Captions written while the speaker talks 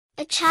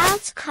A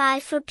child's cry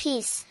for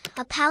peace,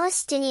 a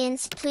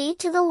Palestinian's plea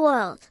to the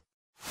world.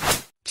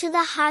 To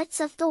the hearts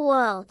of the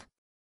world.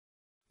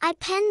 I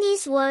pen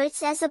these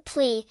words as a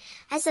plea,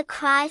 as a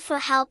cry for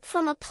help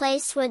from a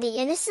place where the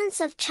innocence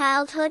of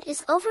childhood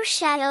is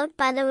overshadowed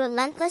by the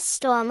relentless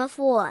storm of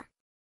war.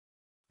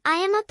 I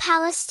am a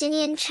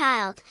Palestinian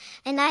child,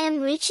 and I am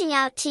reaching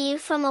out to you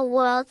from a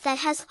world that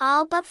has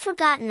all but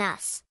forgotten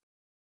us.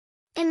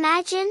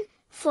 Imagine,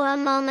 for a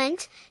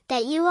moment,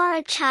 that you are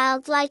a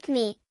child like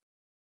me.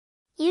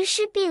 You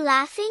should be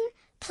laughing,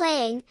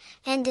 playing,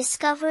 and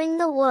discovering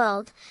the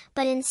world,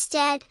 but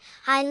instead,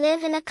 I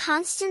live in a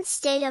constant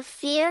state of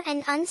fear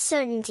and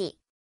uncertainty.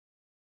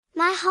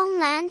 My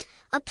homeland,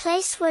 a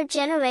place where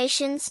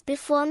generations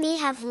before me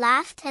have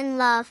laughed and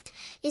loved,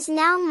 is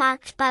now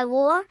marked by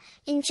war,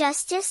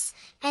 injustice,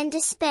 and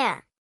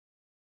despair.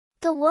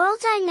 The world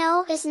I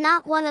know is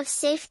not one of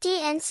safety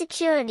and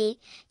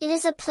security. It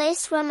is a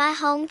place where my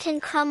home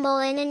can crumble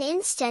in an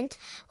instant,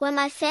 where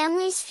my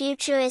family's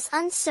future is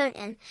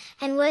uncertain,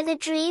 and where the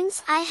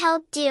dreams I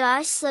held dear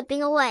are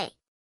slipping away.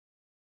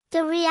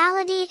 The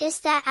reality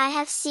is that I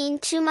have seen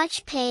too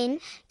much pain,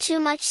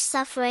 too much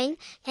suffering,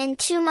 and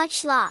too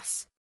much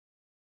loss.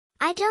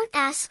 I don't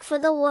ask for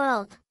the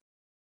world.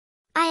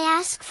 I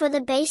ask for the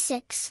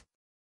basics.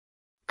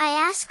 I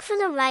ask for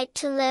the right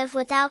to live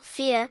without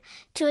fear,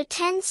 to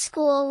attend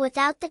school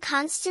without the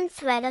constant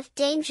threat of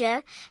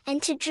danger,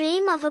 and to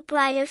dream of a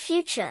brighter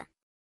future.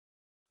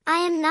 I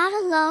am not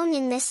alone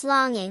in this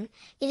longing.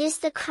 It is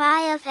the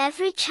cry of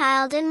every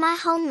child in my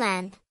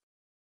homeland.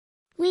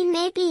 We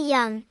may be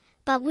young,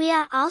 but we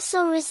are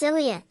also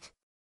resilient.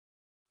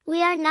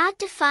 We are not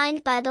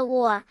defined by the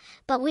war,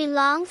 but we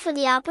long for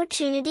the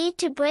opportunity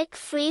to break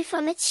free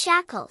from its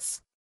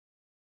shackles.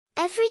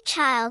 Every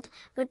child,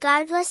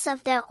 regardless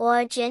of their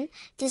origin,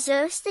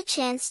 deserves the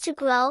chance to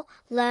grow,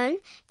 learn,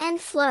 and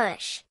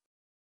flourish.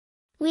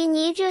 We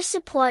need your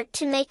support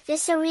to make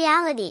this a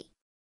reality.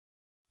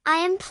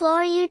 I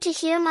implore you to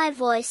hear my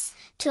voice,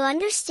 to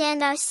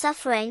understand our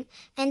suffering,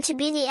 and to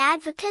be the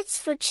advocates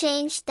for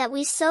change that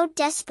we so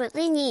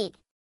desperately need.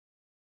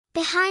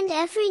 Behind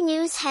every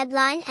news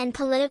headline and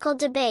political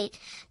debate,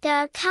 there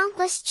are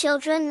countless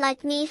children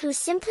like me who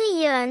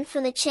simply yearn for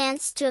the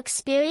chance to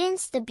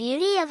experience the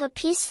beauty of a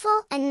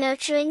peaceful and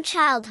nurturing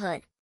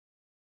childhood.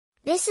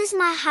 This is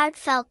my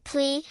heartfelt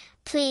plea.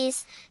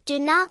 Please, do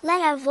not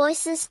let our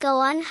voices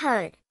go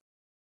unheard.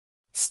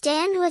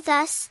 Stand with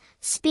us,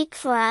 speak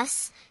for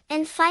us,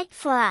 and fight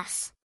for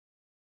us.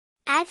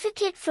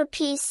 Advocate for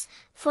peace,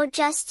 for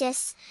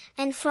justice,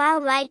 and for our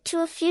right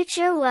to a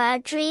future where our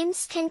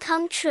dreams can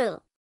come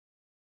true.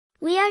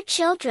 We are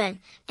children,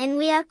 and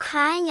we are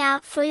crying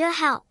out for your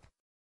help.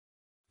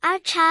 Our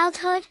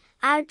childhood,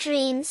 our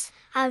dreams,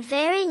 our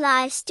very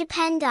lives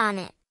depend on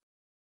it.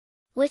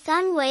 With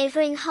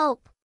unwavering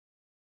hope.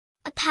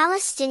 A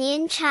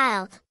Palestinian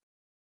child.